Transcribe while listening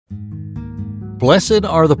Blessed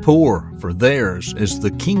are the poor, for theirs is the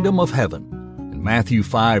kingdom of heaven. In Matthew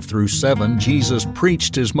 5 through 7, Jesus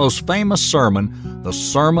preached his most famous sermon, the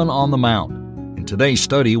Sermon on the Mount. In today's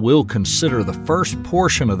study, we'll consider the first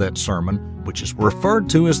portion of that sermon, which is referred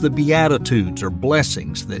to as the Beatitudes or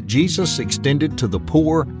blessings that Jesus extended to the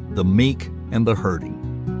poor, the meek, and the hurting.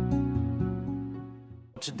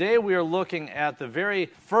 Today we are looking at the very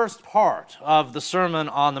first part of the Sermon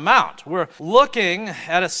on the Mount. We're looking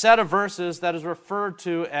at a set of verses that is referred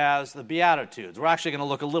to as the Beatitudes. We're actually going to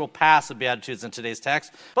look a little past the Beatitudes in today's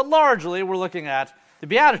text, but largely we're looking at the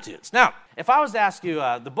Beatitudes. Now, if I was to ask you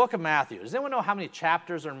the book of Matthew, does anyone know how many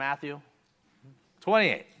chapters are in Matthew?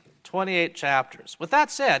 28 chapters. With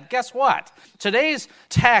that said, guess what? Today's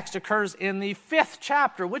text occurs in the 5th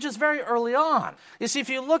chapter, which is very early on. You see, if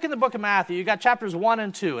you look in the book of Matthew, you got chapters 1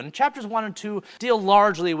 and 2, and chapters 1 and 2 deal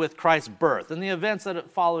largely with Christ's birth and the events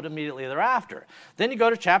that followed immediately thereafter. Then you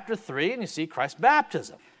go to chapter 3 and you see Christ's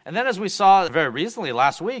baptism. And then as we saw very recently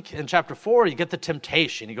last week in chapter 4, you get the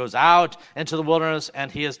temptation. He goes out into the wilderness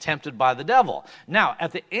and he is tempted by the devil. Now,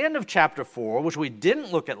 at the end of chapter 4, which we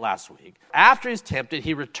didn't look at last week, after he's tempted,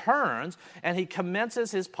 he returns and he commences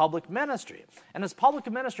his public ministry. And his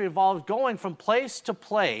public ministry involves going from place to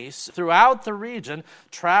place throughout the region,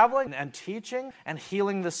 traveling and teaching and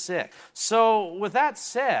healing the sick. So with that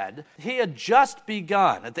said, he had just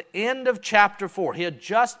begun, at the end of chapter 4, he had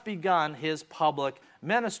just begun his public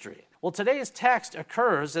ministry. Well, today's text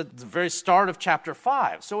occurs at the very start of chapter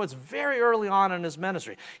 5, so it's very early on in his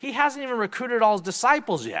ministry. He hasn't even recruited all his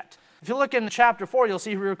disciples yet. If you look in chapter 4, you'll see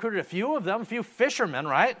he recruited a few of them, a few fishermen,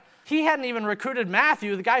 right? He hadn't even recruited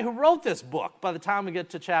Matthew, the guy who wrote this book, by the time we get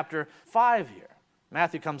to chapter 5 here.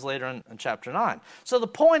 Matthew comes later in chapter 9. So the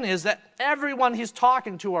point is that everyone he's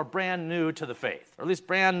talking to are brand new to the faith, or at least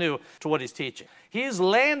brand new to what he's teaching. He's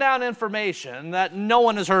laying down information that no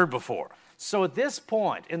one has heard before. So at this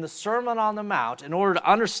point in the Sermon on the Mount, in order to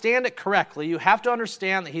understand it correctly, you have to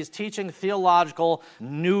understand that he's teaching theological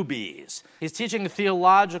newbies. He's teaching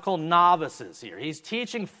theological novices here. He's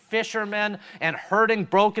teaching fishermen and hurting,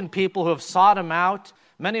 broken people who have sought him out.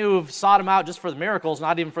 Many who have sought him out just for the miracles,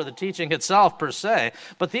 not even for the teaching itself per se.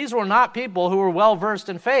 But these were not people who were well-versed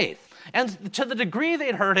in faith. And to the degree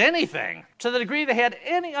they'd heard anything, to the degree they had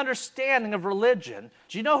any understanding of religion,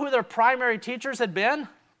 do you know who their primary teachers had been?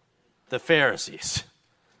 The Pharisees.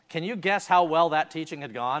 Can you guess how well that teaching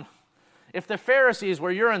had gone? If the Pharisees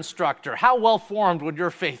were your instructor, how well formed would your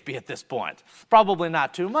faith be at this point? Probably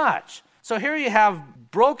not too much. So here you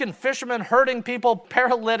have broken fishermen, hurting people,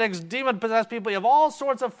 paralytics, demon-possessed people. You have all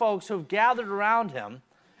sorts of folks who have gathered around him.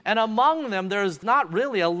 And among them, there's not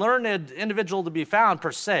really a learned individual to be found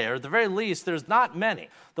per se, or at the very least, there's not many.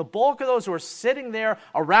 The bulk of those who are sitting there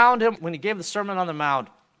around him when he gave the Sermon on the Mount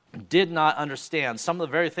did not understand some of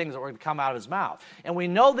the very things that were going to come out of his mouth. And we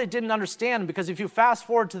know they didn't understand because if you fast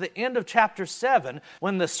forward to the end of chapter 7,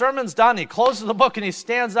 when the sermon's done, he closes the book and he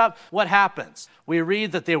stands up, what happens? We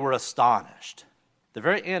read that they were astonished. The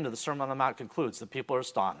very end of the Sermon on the Mount concludes that people are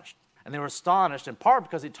astonished. And they were astonished in part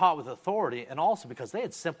because he taught with authority and also because they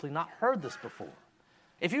had simply not heard this before.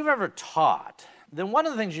 If you've ever taught, then one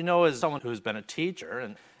of the things you know as someone who's been a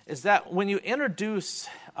teacher is that when you introduce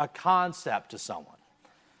a concept to someone,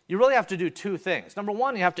 you really have to do two things. Number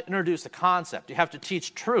one, you have to introduce the concept. You have to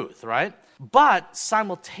teach truth, right? But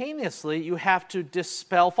simultaneously, you have to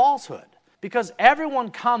dispel falsehood. Because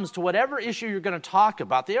everyone comes to whatever issue you're going to talk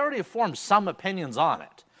about, they already have formed some opinions on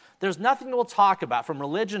it. There's nothing we'll talk about, from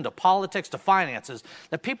religion to politics to finances,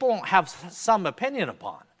 that people won't have some opinion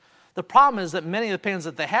upon. The problem is that many of the opinions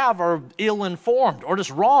that they have are ill-informed or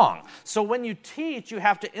just wrong. So when you teach, you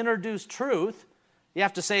have to introduce truth. You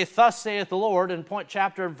have to say, thus saith the Lord, and point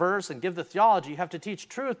chapter and verse and give the theology. You have to teach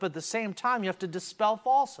truth, but at the same time, you have to dispel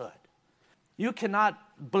falsehood. You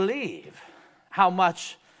cannot believe how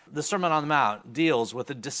much the Sermon on the Mount deals with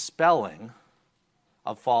the dispelling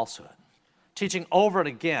of falsehood. Teaching over and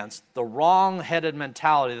against the wrong-headed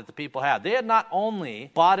mentality that the people had. They had not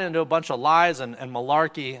only bought into a bunch of lies and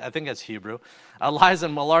malarkey, I think it's Hebrew, lies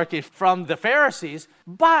and malarkey from the Pharisees,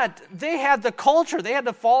 but they had the culture, they had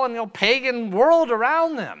the fallen pagan world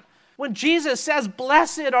around them. When Jesus says,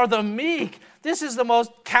 blessed are the meek, this is the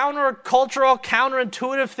most countercultural,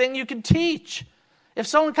 counterintuitive thing you can teach. If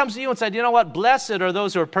someone comes to you and said, you know what, blessed are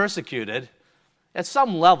those who are persecuted, at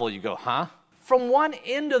some level you go, huh? From one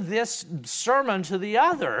end of this sermon to the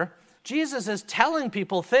other, Jesus is telling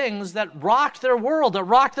people things that rocked their world, that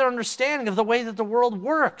rocked their understanding of the way that the world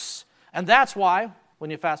works. And that's why, when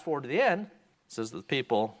you fast forward to the end, it says that the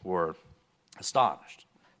people were astonished.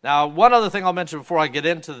 Now, one other thing I'll mention before I get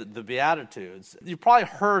into the Beatitudes. You've probably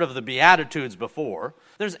heard of the Beatitudes before.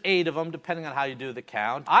 There's 8 of them, depending on how you do the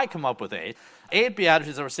count. I come up with 8. 8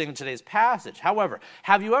 Beatitudes that we're seeing in today's passage. However,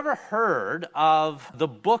 have you ever heard of the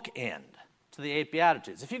bookend to the 8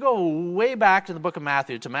 Beatitudes? If you go way back to the book of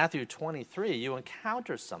Matthew, to Matthew 23, you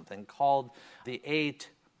encounter something called the 8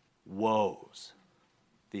 woes.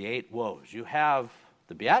 The 8 woes. You have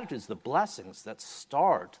the Beatitudes, the blessings that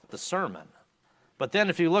start the sermon. But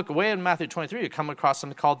then if you look away in Matthew 23, you come across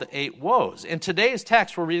something called the 8 woes. In today's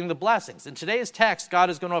text, we're reading the blessings. In today's text,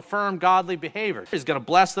 God is going to affirm godly behavior. He's going to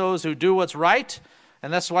bless those who do what's right,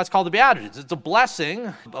 and that's why it's called the Beatitudes. It's a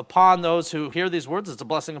blessing upon those who hear these words. It's a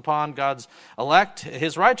blessing upon God's elect,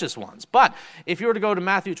 his righteous ones. But if you were to go to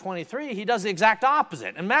Matthew 23, he does the exact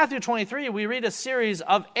opposite. In Matthew 23, we read a series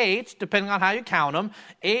of 8, depending on how you count them,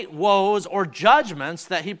 8 woes or judgments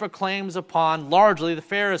that he proclaims upon largely the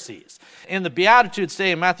Pharisees. In the Beatitudes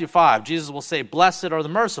today in Matthew 5, Jesus will say, "Blessed are the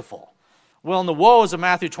merciful." Well, in the woes of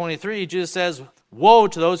Matthew 23, Jesus says, "Woe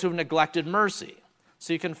to those who have neglected mercy."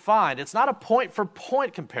 So you can find, it's not a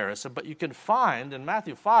point-for-point comparison, but you can find in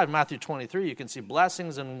Matthew 5, Matthew 23, you can see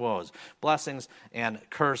blessings and woes, blessings and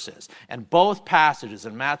curses. And both passages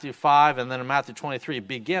in Matthew 5 and then in Matthew 23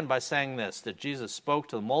 begin by saying this, that Jesus spoke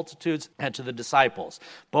to the multitudes and to the disciples.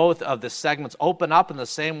 Both of the segments open up in the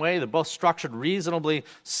same way. They're both structured reasonably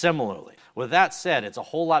similarly. With that said, it's a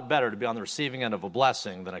whole lot better to be on the receiving end of a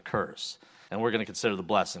blessing than a curse. And we're going to consider the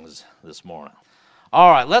blessings this morning. All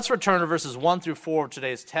right, let's return to verses 1 through 4 of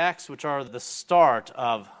today's text, which are the start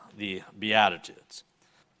of the Beatitudes.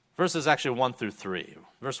 Verses actually 1 through 3.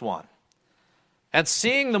 Verse 1. "And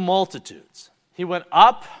seeing the multitudes, he went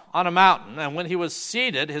up on a mountain, and when he was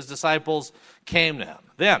seated, his disciples came to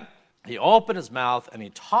him. Then he opened his mouth, and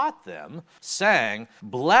he taught them, saying,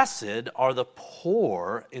 Blessed are the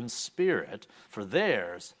poor in spirit, for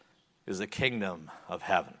theirs is the kingdom of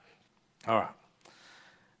heaven." All right.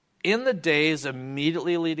 In the days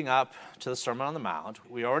immediately leading up to the Sermon on the Mount,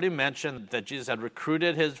 we already mentioned that Jesus had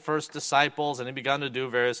recruited his first disciples and he begun to do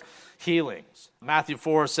various healings. Matthew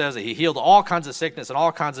 4 says that he healed all kinds of sickness and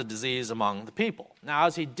all kinds of disease among the people. Now,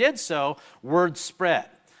 as he did so, word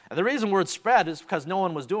spread. And the reason word spread is because no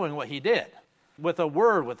one was doing what he did. With a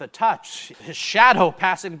word, with a touch, his shadow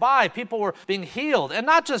passing by, people were being healed. And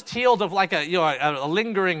not just healed of like a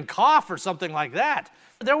lingering cough or something like that.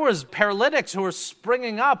 There was paralytics who were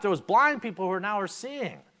springing up. There was blind people who now are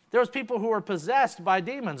seeing. There was people who were possessed by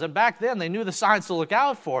demons. And back then, they knew the signs to look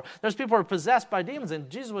out for. There's people who were possessed by demons.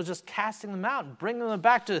 And Jesus was just casting them out and bringing them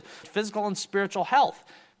back to physical and spiritual health.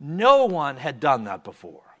 No one had done that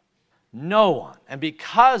before. No one. And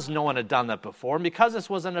because no one had done that before, and because this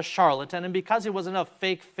wasn't a charlatan, and because he wasn't a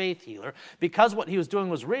fake faith healer, because what he was doing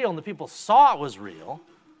was real and the people saw it was real,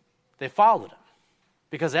 they followed him.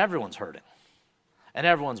 Because everyone's hurting. And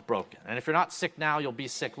everyone's broken. And if you're not sick now, you'll be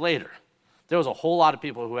sick later. There was a whole lot of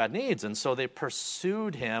people who had needs, and so they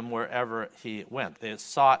pursued him wherever he went. They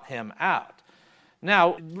sought him out.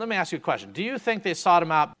 Now, let me ask you a question. Do you think they sought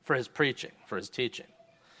him out for his preaching, for his teaching?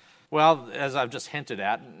 Well, as I've just hinted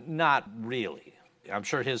at, not really. I'm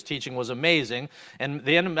sure his teaching was amazing. And at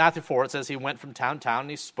the end of Matthew 4, it says he went from town to town and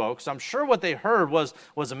he spoke. So I'm sure what they heard was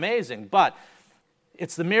amazing. But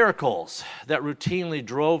it's the miracles that routinely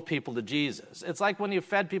drove people to Jesus. It's like when you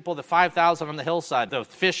fed people, the 5,000 on the hillside, the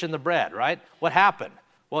fish and the bread, right? What happened?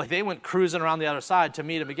 Well, they went cruising around the other side to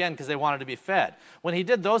meet him again because they wanted to be fed. When he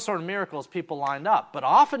did those sort of miracles, people lined up. But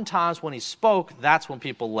oftentimes when he spoke, that's when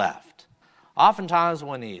people left. Oftentimes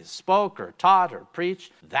when he spoke or taught or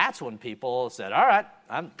preached, that's when people said, all right,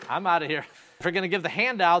 I'm out of here. If you're going to give the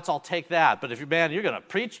handouts, I'll take that. But if you're going to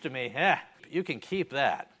preach to me, you can keep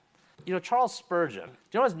that. You know, Charles Spurgeon, do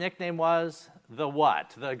you know what his nickname was? The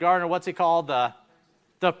what? The gardener, what's he called?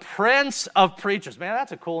 The Prince of Preachers. Man,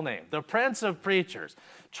 that's a cool name. The Prince of Preachers.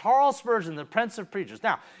 Charles Spurgeon, the Prince of Preachers.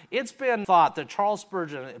 Now, it's been thought that Charles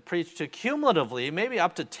Spurgeon preached to cumulatively maybe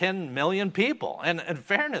up to 10 million people. And in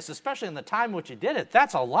fairness, especially in the time in which he did it,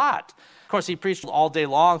 that's a lot. Of course, he preached all day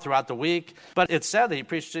long throughout the week, but it's said that he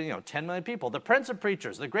preached to 10 million people. The Prince of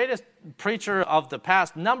Preachers, the greatest preacher of the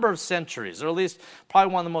past number of centuries, or at least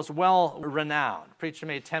probably one of the most well-renowned, preached to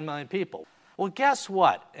maybe 10 million people. Well, guess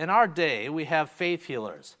what? In our day, we have faith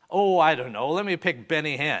healers. Oh, I don't know. Let me pick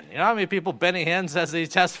Benny Hinn. You know how many people Benny Hinn says he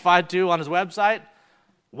testified to on his website?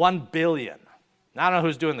 1 billion. Now, I don't know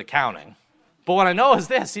who's doing the counting. But what I know is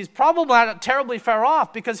this. He's probably not terribly far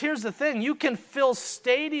off, because here's the thing. You can fill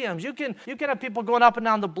stadiums. You can have people going up and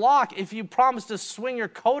down the block if you promise to swing your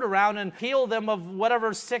coat around and heal them of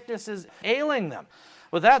whatever sickness is ailing them.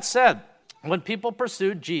 With that said, When people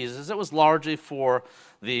pursued Jesus, it was largely for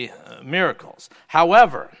the miracles.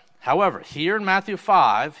 However, here in Matthew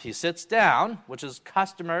 5, he sits down, which is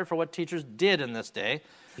customary for what teachers did in this day.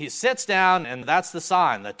 He sits down, and that's the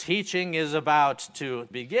sign. The teaching is about to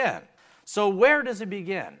begin. So where does he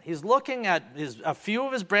begin? He's looking at a few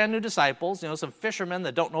of his brand new disciples, some fishermen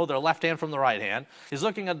that don't know their left hand from the right hand. He's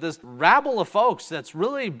looking at this rabble of folks that's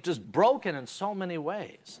really just broken in so many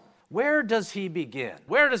ways. Where does he begin?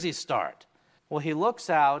 Where does he start? Well, he looks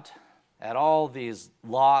out at all these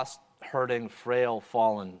lost, hurting, frail,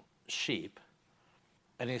 fallen sheep,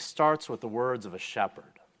 and he starts with the words of a shepherd.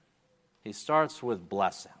 He starts with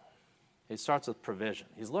blessing. He starts with provision.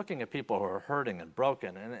 He's looking at people who are hurting and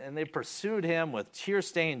broken, and they pursued him with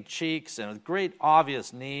tear-stained cheeks and with great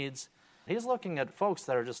obvious needs. He's looking at folks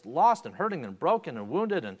that are just lost and hurting and broken and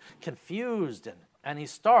wounded and confused, and he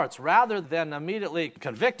starts, rather than immediately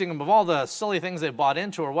convicting them of all the silly things they bought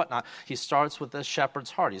into or whatnot, he starts with the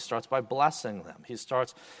shepherd's heart. He starts by blessing them. He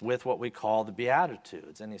starts with what we call the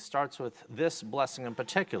Beatitudes, and he starts with this blessing in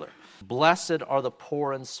particular. Blessed are the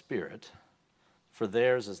poor in spirit, for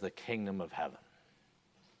theirs is the kingdom of heaven.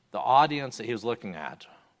 The audience that he was looking at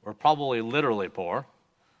were probably literally poor,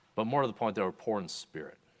 but more to the point, they were poor in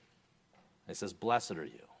spirit. He says, blessed are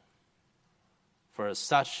you. For as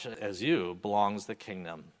such as you belongs the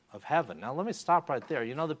kingdom of heaven. Now let me stop right there.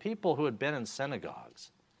 The people who had been in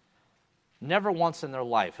synagogues, never once in their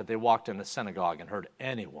life had they walked in a synagogue and heard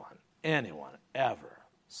anyone ever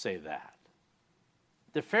say that.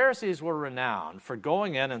 The Pharisees were renowned for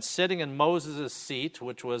going in and sitting in Moses' seat,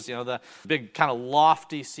 which was, the big kind of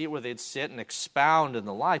lofty seat where they'd sit and expound and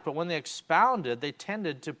the like. But when they expounded, they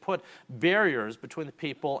tended to put barriers between the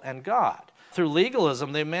people and God. Through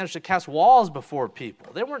legalism, they managed to cast walls before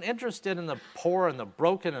people. They weren't interested in the poor and the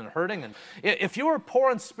broken and hurting. And if you were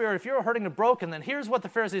poor in spirit, if you were hurting and broken, then here's what the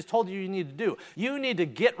Pharisees told you need to do. You need to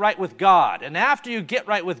get right with God. And after you get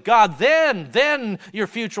right with God, then your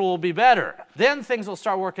future will be better. Then things will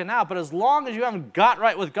start working out. But as long as you haven't got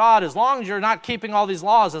right with God, as long as you're not keeping all these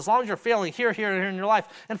laws, as long as you're failing here, and here in your life,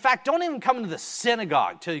 in fact, don't even come into the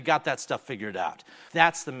synagogue till you got that stuff figured out.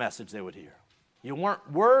 That's the message they would hear. You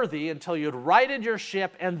weren't worthy until you'd righted your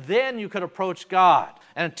ship, and then you could approach God.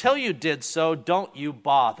 And until you did so, don't you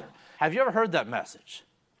bother. Have you ever heard that message?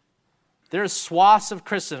 There's swaths of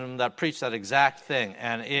Christendom that preach that exact thing,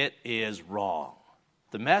 and it is wrong.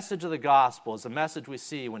 The message of the gospel is the message we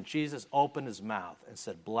see when Jesus opened his mouth and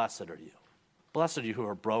said, blessed are you. Blessed are you who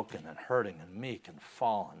are broken and hurting and meek and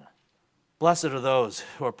fallen. Blessed are those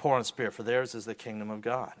who are poor in spirit, for theirs is the kingdom of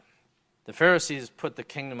God. The Pharisees put the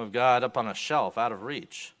kingdom of God up on a shelf out of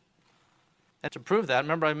reach. And to prove that,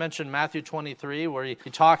 remember I mentioned Matthew 23 where he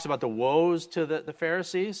talks about the woes to the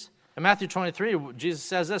Pharisees? In Matthew 23, Jesus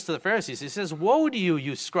says this to the Pharisees. He says, woe to you,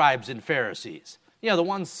 you scribes and Pharisees. The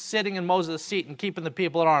ones sitting in Moses' seat and keeping the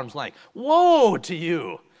people at arm's length. Woe to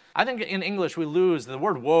you. I think in English we lose. The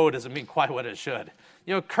word woe doesn't mean quite what it should.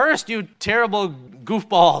 Cursed you terrible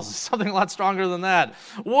goofballs. Something a lot stronger than that.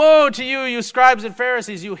 Woe to you, you scribes and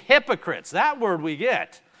Pharisees, you hypocrites. That word we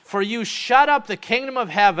get. For you shut up the kingdom of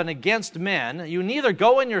heaven against men. You neither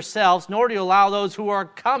go in yourselves, nor do you allow those who are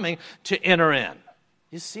coming to enter in.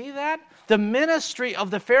 You see that? The ministry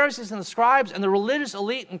of the Pharisees and the scribes and the religious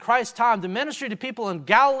elite in Christ's time, the ministry to people in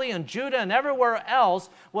Galilee and Judah and everywhere else,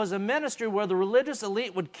 was a ministry where the religious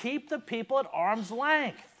elite would keep the people at arm's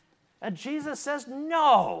length. And Jesus says,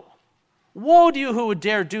 no. Woe to you who would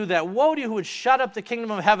dare do that. Woe to you who would shut up the kingdom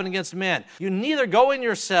of heaven against men. You neither go in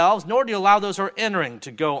yourselves, nor do you allow those who are entering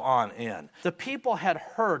to go on in. The people had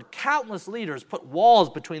heard countless leaders put walls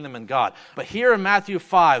between them and God. But here in Matthew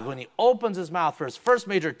 5, when he opens his mouth for his first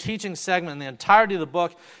major teaching segment in the entirety of the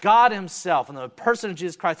book, God himself, in the person of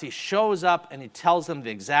Jesus Christ, he shows up and he tells them the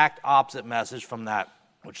exact opposite message from that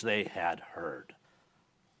which they had heard.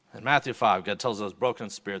 In Matthew 5, God tells those broken in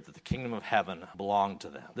spirit that the kingdom of heaven belonged to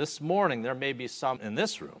them. This morning, there may be some in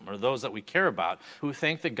this room, or those that we care about, who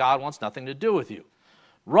think that God wants nothing to do with you.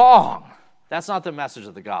 Wrong. That's not the message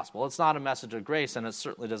of the gospel. It's not a message of grace, and it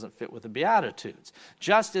certainly doesn't fit with the Beatitudes.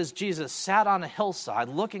 Just as Jesus sat on a hillside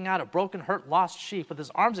looking out at broken, hurt, lost sheep with his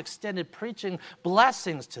arms extended, preaching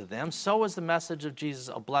blessings to them, so is the message of Jesus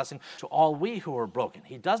a blessing to all we who are broken.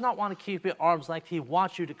 He does not want to keep you at arm's length. He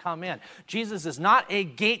wants you to come in. Jesus is not a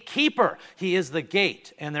gatekeeper. He is the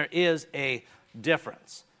gate, and there is a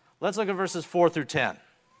difference. Let's look at verses 4 through 10.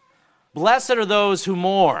 Blessed are those who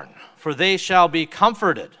mourn, for they shall be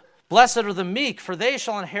comforted. Blessed are the meek, for they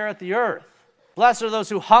shall inherit the earth. Blessed are those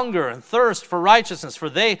who hunger and thirst for righteousness, for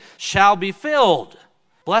they shall be filled.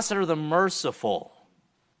 Blessed are the merciful,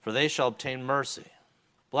 for they shall obtain mercy.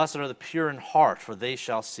 Blessed are the pure in heart, for they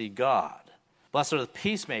shall see God. Blessed are the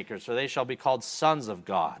peacemakers, for they shall be called sons of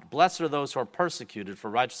God. Blessed are those who are persecuted for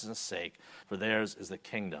righteousness' sake, for theirs is the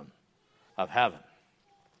kingdom of heaven.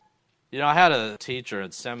 You know, I had a teacher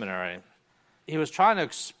in seminary. He was trying to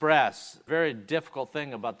express a very difficult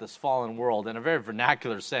thing about this fallen world in a very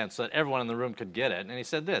vernacular sense so that everyone in the room could get it. And he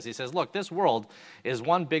said this. He says, look, this world is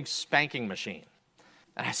one big spanking machine.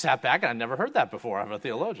 And I sat back and I'd never heard that before. I'm a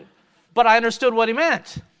theologian. But I understood what he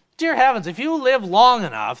meant. Dear heavens, if you live long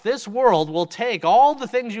enough, this world will take all the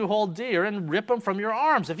things you hold dear and rip them from your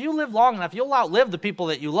arms. If you live long enough, you'll outlive the people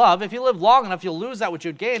that you love. If you live long enough, you'll lose that which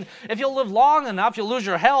you'd gain. If you live long enough, you'll lose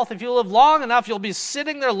your health. If you live long enough, you'll be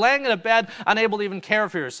sitting there laying in a bed, unable to even care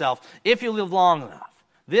for yourself. If you live long enough.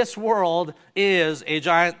 This world is a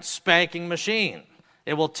giant spanking machine.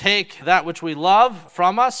 It will take that which we love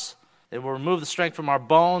from us. It will remove the strength from our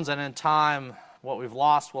bones, and in time, what we've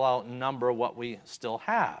lost will outnumber what we still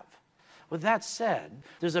have. With that said,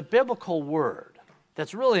 there's a biblical word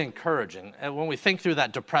that's really encouraging when we think through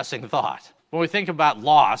that depressing thought. When we think about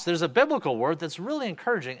loss, there's a biblical word that's really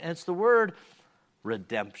encouraging, and it's the word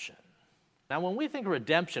redemption. Now, when we think of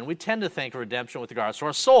redemption, we tend to think of redemption with regards to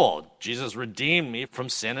our soul. Jesus redeemed me from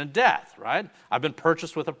sin and death, right? I've been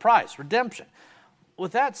purchased with a price, redemption.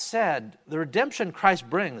 With that said, the redemption Christ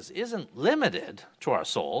brings isn't limited to our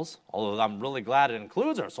souls, although I'm really glad it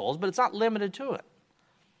includes our souls, but it's not limited to it.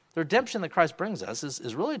 The redemption that Christ brings us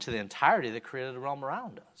is really to the entirety of the created realm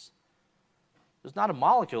around us. There's not a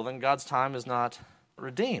molecule that in God's time is not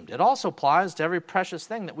redeemed. It also applies to every precious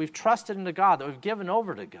thing that we've trusted into God, that we've given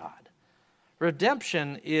over to God.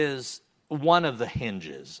 Redemption is one of the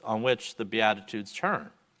hinges on which the Beatitudes turn.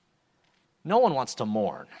 No one wants to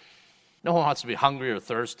mourn. No one wants to be hungry or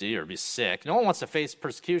thirsty or be sick. No one wants to face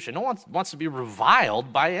persecution. No one wants to be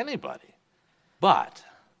reviled by anybody. But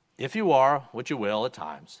if you are, which you will at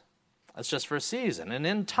times, that's just for a season. And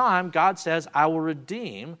in time, God says, I will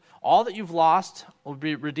redeem. All that you've lost will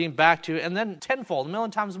be redeemed back to you, and then tenfold,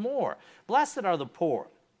 1,000,000 times more. Blessed are the poor.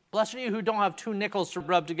 Blessed are you who don't have 2 nickels to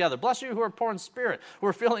rub together. Blessed are you who are poor in spirit, who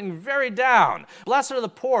are feeling very down. Blessed are the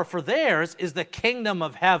poor, for theirs is the kingdom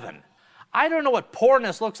of heaven. I don't know what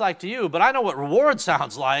poorness looks like to you, but I know what reward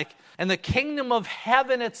sounds like. And the kingdom of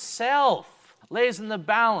heaven itself lays in the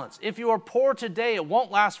balance. If you are poor today, it won't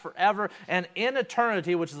last forever. And in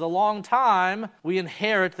eternity, which is a long time, we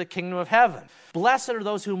inherit the kingdom of heaven. Blessed are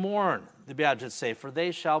those who mourn, the Beatitudes say, for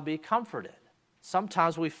they shall be comforted.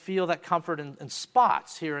 Sometimes we feel that comfort in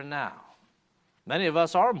spots here and now. Many of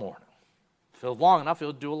us are mourning. If you'll long enough,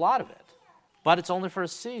 you'll do a lot of it. But it's only for a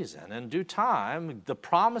season. In due time, the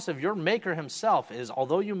promise of your Maker himself is,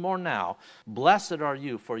 although you mourn now, blessed are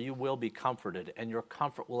you, for you will be comforted, and your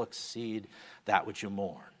comfort will exceed that which you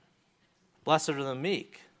mourn. Blessed are the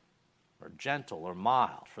meek, or gentle, or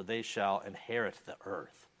mild, for they shall inherit the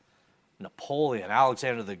earth. Napoleon,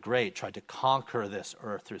 Alexander the Great, tried to conquer this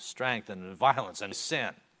earth through strength and violence and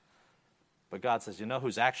sin. But God says, you know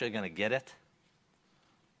who's actually going to get it?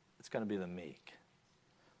 It's going to be the meek.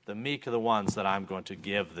 The meek are the ones that I'm going to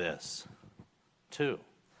give this to.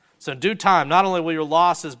 So in due time, not only will your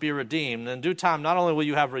losses be redeemed, in due time, not only will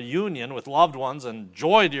you have reunion with loved ones and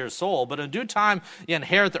joy to your soul, but in due time, you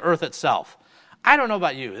inherit the earth itself. I don't know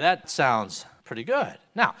about you. That sounds pretty good.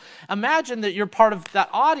 Now, imagine that you're part of that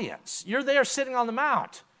audience. You're there sitting on the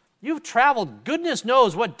mount. You've traveled goodness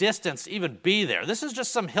knows what distance to even be there. This is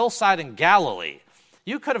just some hillside in Galilee.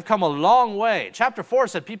 You could have come a long way. Chapter 4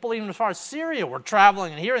 said people even as far as Syria were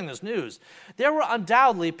traveling and hearing this news. There were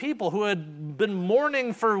undoubtedly people who had been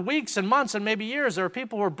mourning for weeks and months and maybe years. There were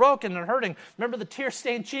people who were broken and hurting. Remember the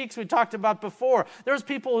tear-stained cheeks we talked about before? There was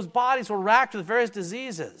people whose bodies were racked with various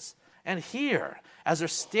diseases. And here, as they're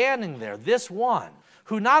standing there, this one,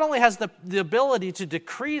 who not only has the ability to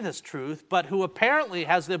decree this truth, but who apparently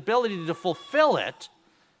has the ability to fulfill it,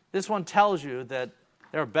 this one tells you that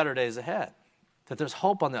there are better days ahead, that there's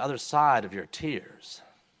hope on the other side of your tears.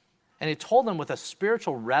 And he told them with a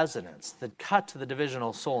spiritual resonance that cut to the division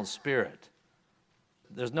of soul and spirit.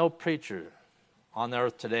 There's no preacher on the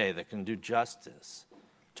earth today that can do justice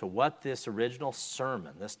to what this original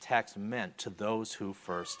sermon, this text, meant to those who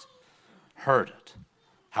first heard it.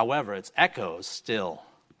 However, its echoes still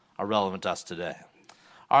are relevant to us today.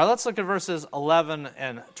 All right, let's look at verses 11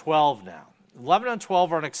 and 12 now. 11 and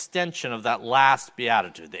 12 are an extension of that last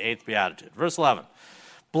beatitude, the 8th beatitude. Verse 11,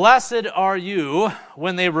 blessed are you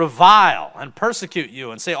when they revile and persecute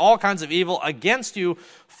you and say all kinds of evil against you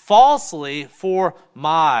falsely for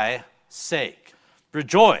my sake.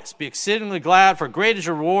 Rejoice, be exceedingly glad, for great is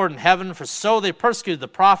your reward in heaven, for so they persecuted the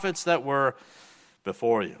prophets that were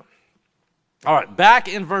before you. All right, back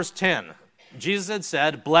in verse 10, Jesus had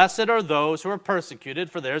said, blessed are those who are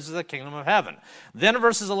persecuted, for theirs is the kingdom of heaven. Then in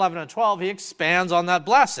verses 11 and 12, he expands on that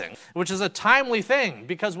blessing, which is a timely thing,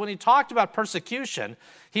 because when he talked about persecution,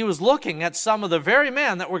 he was looking at some of the very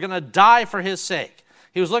men that were going to die for his sake.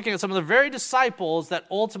 He was looking at some of the very disciples that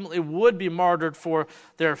ultimately would be martyred for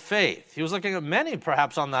their faith. He was looking at many,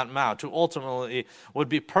 perhaps, on that mount who ultimately would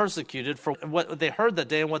be persecuted for what they heard that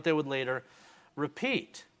day and what they would later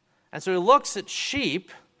repeat. And so he looks at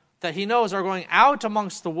sheep that he knows are going out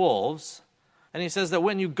amongst the wolves, and he says that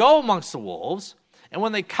when you go amongst the wolves, and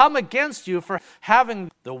when they come against you for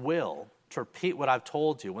having the will to repeat what I've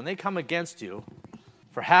told you, when they come against you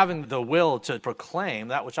for having the will to proclaim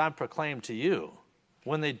that which I've proclaimed to you,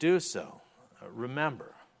 when they do so,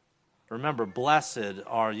 remember, blessed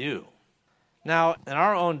are you. Now, in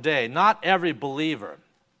our own day, not every believer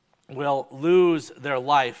will lose their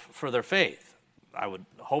life for their faith. I would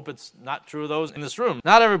hope it's not true of those in this room.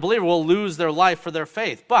 Not every believer will lose their life for their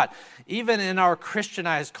faith. But even in our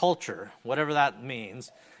Christianized culture, whatever that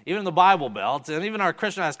means, even in the Bible Belt, and even our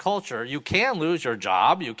Christianized culture, you can lose your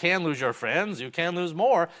job, you can lose your friends, you can lose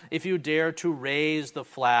more if you dare to raise the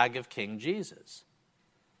flag of King Jesus.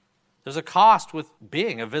 There's a cost with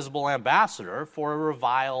being a visible ambassador for a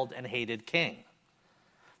reviled and hated king.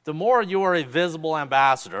 The more you are a visible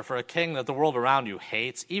ambassador for a king that the world around you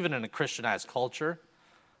hates, even in a Christianized culture,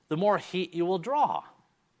 the more heat you will draw.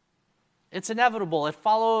 It's inevitable. It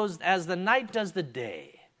follows as the night does the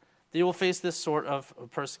day that you will face this sort of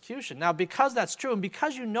persecution. Now, because that's true, and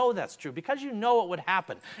because you know that's true, because you know what would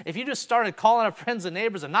happen, if you just started calling up friends and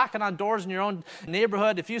neighbors and knocking on doors in your own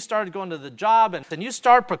neighborhood, if you started going to the job and you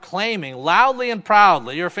start proclaiming loudly and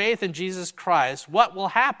proudly your faith in Jesus Christ, what will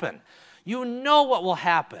happen? You know what will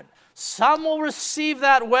happen. Some will receive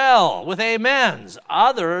that well with amens.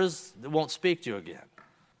 Others won't speak to you again.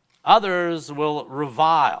 Others will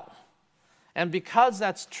revile. And because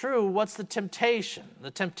that's true, what's the temptation?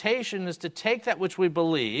 The temptation is to take that which we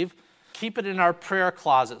believe, keep it in our prayer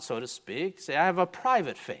closet, so to speak, say, I have a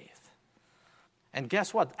private faith. And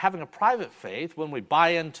guess what? Having a private faith, when we buy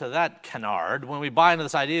into that canard, when we buy into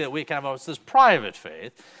this idea that we can have this private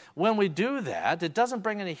faith, when we do that, it doesn't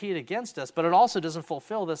bring any heat against us, but it also doesn't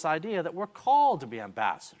fulfill this idea that we're called to be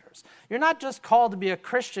ambassadors. You're not just called to be a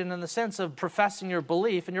Christian in the sense of professing your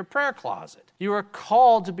belief in your prayer closet. You are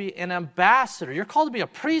called to be an ambassador. You're called to be a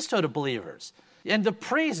priesthood of believers. And the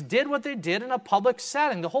priests did what they did in a public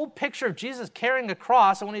setting. The whole picture of Jesus carrying a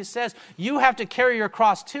cross, and when he says, you have to carry your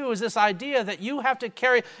cross too, is this idea that you have to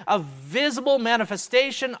carry a visible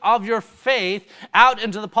manifestation of your faith out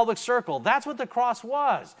into the public circle. That's what the cross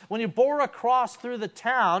was. When you bore a cross through the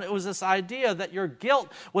town, it was this idea that your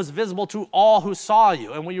guilt was visible to all who saw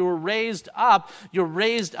you. And when you were raised up, you're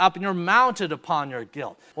raised up and you're mounted upon your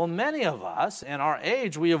guilt. Well, many of us in our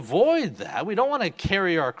age, we avoid that. We don't want to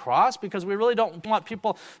carry our cross because we really don't want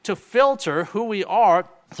people to filter who we are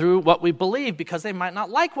through what we believe because they might not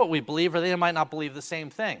like what we believe or they might not believe the same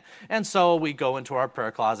thing. And so we go into our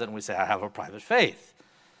prayer closet and we say, I have a private faith.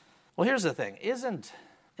 Well, here's the thing. Isn't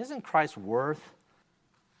Christ worth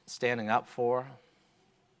standing up for?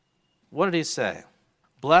 What did he say?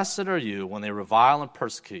 Blessed are you when they revile and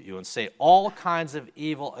persecute you and say all kinds of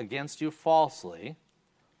evil against you falsely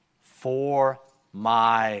for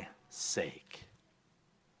my sake.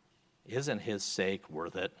 Isn't his sake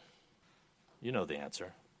worth it? You know the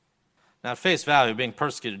answer. Now, at face value, being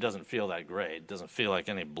persecuted doesn't feel that great. It doesn't feel like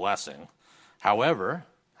any blessing. However,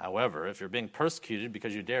 if you're being persecuted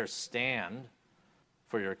because you dare stand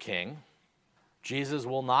for your king, Jesus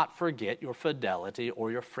will not forget your fidelity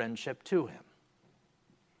or your friendship to him.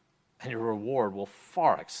 And your reward will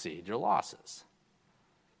far exceed your losses.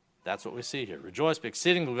 That's what we see here. Rejoice, be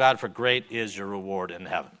exceedingly glad, for great is your reward in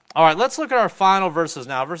heaven. All right, let's look at our final verses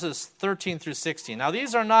now, verses 13 through 16. Now,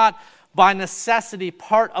 these are not by necessity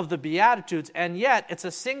part of the Beatitudes, and yet it's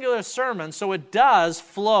a singular sermon, so it does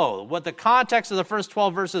flow. What the context of the first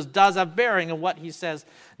 12 verses does have bearing on what he says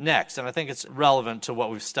next, and I think it's relevant to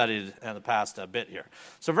what we've studied in the past bit here.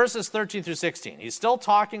 So verses 13 through 16, he's still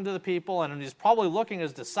talking to the people, and he's probably looking at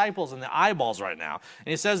his disciples in the eyeballs right now,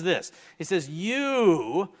 and he says this. He says,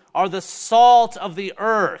 you are the salt of the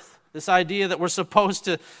earth. This idea that we're supposed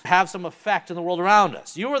to have some effect in the world around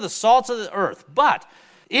us. You are the salt of the earth, but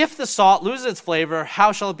if the salt loses its flavor,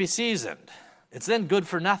 how shall it be seasoned? It's then good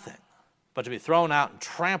for nothing, but to be thrown out and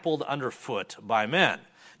trampled underfoot by men.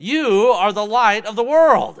 You are the light of the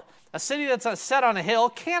world. A city that's set on a hill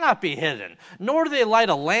cannot be hidden, nor do they light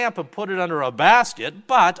a lamp and put it under a basket,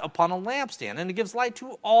 but upon a lampstand, and it gives light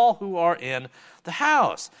to all who are in the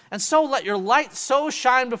house. And so let your light so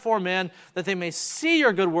shine before men that they may see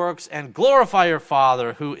your good works and glorify your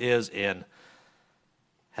Father who is in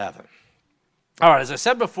heaven. All right, as I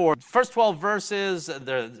said before, first 12 verses,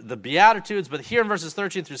 the Beatitudes, but here in verses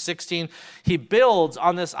 13 through 16, he builds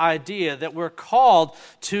on this idea that we're called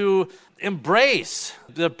to embrace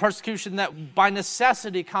the persecution that by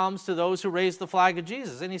necessity comes to those who raise the flag of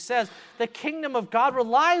Jesus. And he says the kingdom of God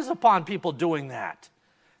relies upon people doing that.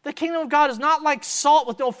 The kingdom of God is not like salt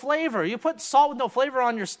with no flavor. You put salt with no flavor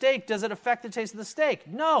on your steak, does it affect the taste of the steak?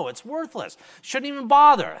 No, it's worthless. Shouldn't even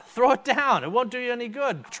bother. Throw it down. It won't do you any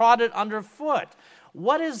good. Trot it underfoot.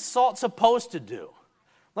 What is salt supposed to do?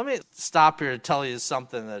 Let me stop here and tell you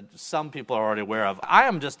something that some people are already aware of. I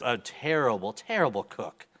am just a terrible, terrible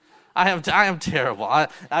cook. I am terrible. I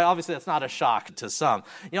obviously, that's not a shock to some.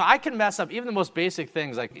 I can mess up even the most basic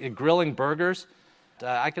things like grilling burgers.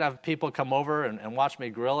 I could have people come over and watch me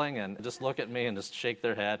grilling and just look at me and just shake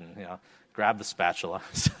their head and grab the spatula.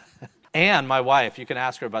 And my wife, you can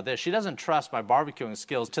ask her about this, she doesn't trust my barbecuing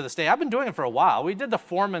skills to this day. I've been doing it for a while. We did the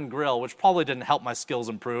Foreman grill, which probably didn't help my skills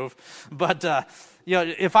improve. But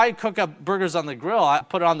if I cook up burgers on the grill, I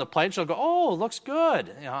put it on the plate, she'll go, oh, it looks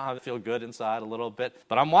good. I feel good inside a little bit.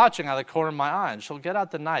 But I'm watching out of the corner of my eye, and she'll get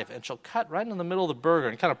out the knife, and she'll cut right in the middle of the burger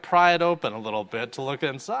and kind of pry it open a little bit to look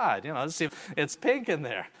inside, to see if it's pink in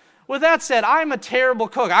there. With that said, I'm a terrible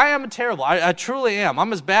cook. I truly am.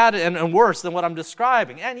 I'm as bad and worse than what I'm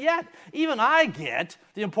describing. And yet, even I get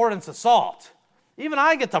the importance of salt. Even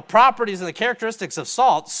I get the properties and the characteristics of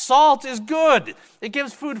salt. Salt is good. It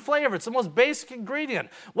gives food flavor. It's the most basic ingredient.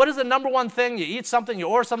 What is the number one thing? You eat something, you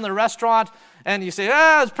order something in a restaurant, and you say,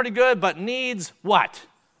 it's pretty good, but needs what?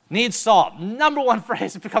 Needs salt. Number one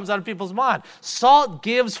phrase that comes out of people's mind. Salt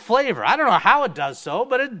gives flavor. I don't know how it does so,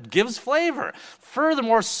 but it gives flavor.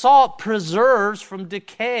 Furthermore, salt preserves from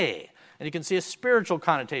decay. And you can see a spiritual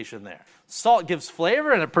connotation there. Salt gives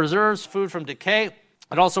flavor and it preserves food from decay.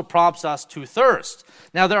 It also prompts us to thirst.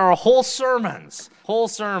 Now, there are whole sermons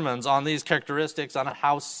on these characteristics, on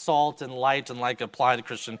how salt and light and like apply to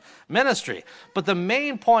Christian ministry. But the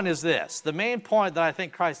main point is this. The main point that I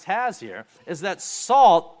think Christ has here is that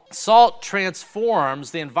salt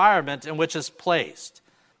transforms the environment in which it's placed.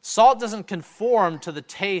 Salt doesn't conform to the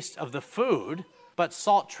taste of the food, but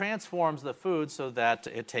salt transforms the food so that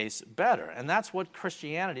it tastes better. And that's what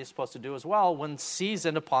Christianity is supposed to do as well when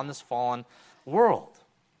seasoned upon this fallen world.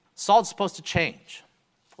 Salt's supposed to change.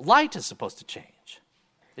 Light is supposed to change.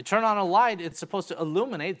 You turn on a light, it's supposed to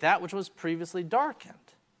illuminate that which was previously darkened.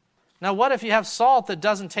 Now, what if you have salt that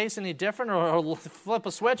doesn't taste any different, or flip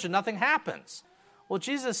a switch and nothing happens? Well,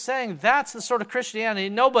 Jesus is saying that's the sort of Christianity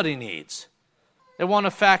nobody needs. It won't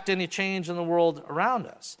affect any change in the world around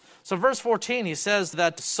us. So verse 14, he says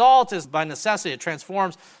that salt is by necessity, it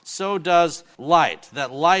transforms, so does light.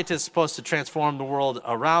 That light is supposed to transform the world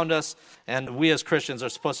around us, and we as Christians are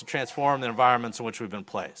supposed to transform the environments in which we've been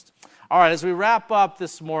placed. All right, as we wrap up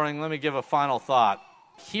this morning, let me give a final thought.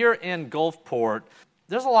 Here in Gulfport,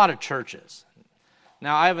 there's a lot of churches.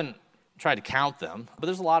 Now, I haven't tried to count them, but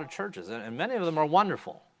there's a lot of churches, and many of them are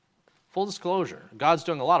wonderful. Full disclosure, God's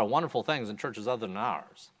doing a lot of wonderful things in churches other than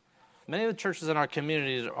ours. Many of the churches in our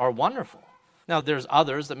communities are wonderful. Now, there's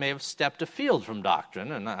others that may have stepped afield from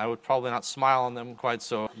doctrine, and I would probably not smile on them quite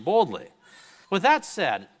so boldly. With that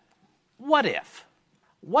said, what if?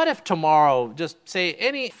 What if tomorrow, just say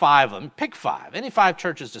any five of them, pick five, any five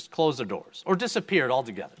churches just closed their doors or disappeared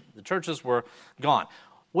altogether? The churches were gone.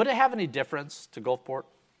 Would it have any difference to Gulfport?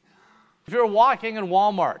 If you were walking in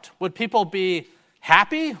Walmart, would people be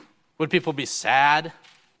happy? Would people be sad?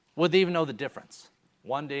 Would they even know the difference?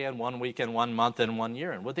 One day and 1 week and 1 month and 1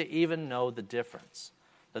 year. And would they even know the difference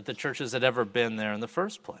that the churches had ever been there in the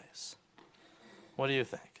first place? What do you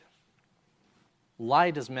think?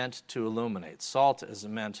 Light is meant to illuminate. Salt is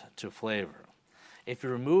meant to flavor. If you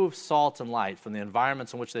remove salt and light from the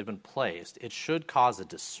environments in which they've been placed, it should cause a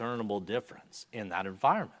discernible difference in that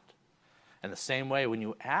environment. In the same way, when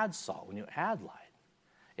you add salt, when you add light,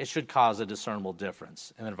 it should cause a discernible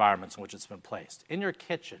difference in the environments in which it's been placed. In your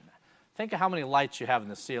kitchen, think of how many lights you have in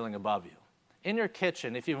the ceiling above you. In your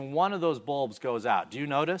kitchen, if even one of those bulbs goes out, do you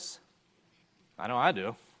notice? I know I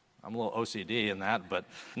do. I'm a little OCD in that, but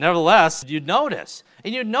nevertheless, you'd notice.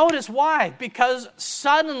 And you'd notice why? Because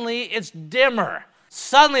suddenly it's dimmer.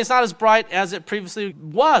 Suddenly it's not as bright as it previously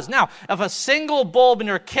was. Now, if a single bulb in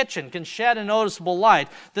your kitchen can shed a noticeable light,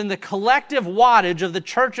 then the collective wattage of the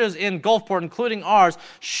churches in Gulfport, including ours,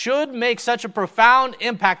 should make such a profound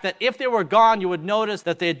impact that if they were gone, you would notice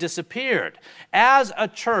that they had disappeared. As a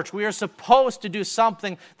church, we are supposed to do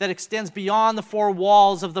something that extends beyond the four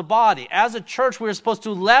walls of the body. As a church, we are supposed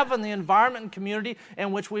to leaven the environment and community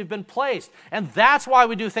in which we've been placed. And that's why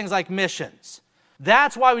we do things like missions.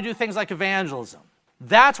 That's why we do things like evangelism.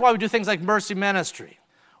 That's why we do things like mercy ministry.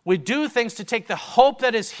 We do things to take the hope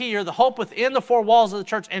that is here, the hope within the four walls of the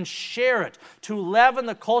church, and share it, to leaven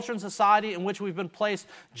the culture and society in which we've been placed,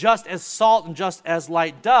 just as salt and just as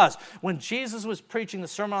light does. When Jesus was preaching the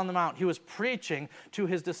Sermon on the Mount, he was preaching to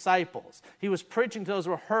his disciples. He was preaching to those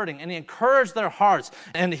who were hurting, and he encouraged their hearts,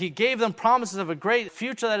 and he gave them promises of a great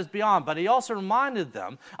future that is beyond, but he also reminded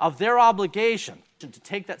them of their obligation to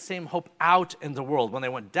take that same hope out in the world when they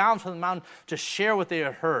went down from the mountain to share what they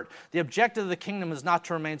had heard. The objective of the kingdom is not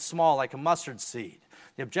to remain small like a mustard seed.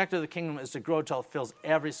 The objective of the kingdom is to grow until it fills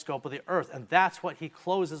every scope of the earth. And that's what he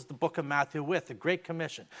closes the book of Matthew with, the Great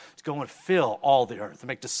Commission, to go and fill all the earth, to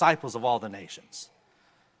make disciples of all the nations.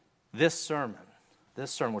 This sermon,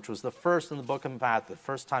 which was the first in the book of Matthew, the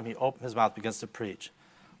first time he opened his mouth, begins to preach,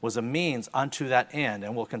 was a means unto that end.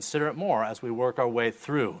 And we'll consider it more as we work our way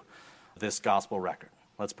through this gospel record.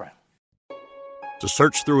 Let's pray. To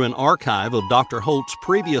search through an archive of Dr. Holt's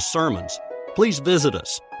previous sermons, please visit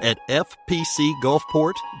us at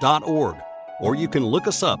fpcgulfport.org, or you can look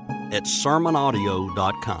us up at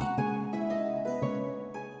sermonaudio.com.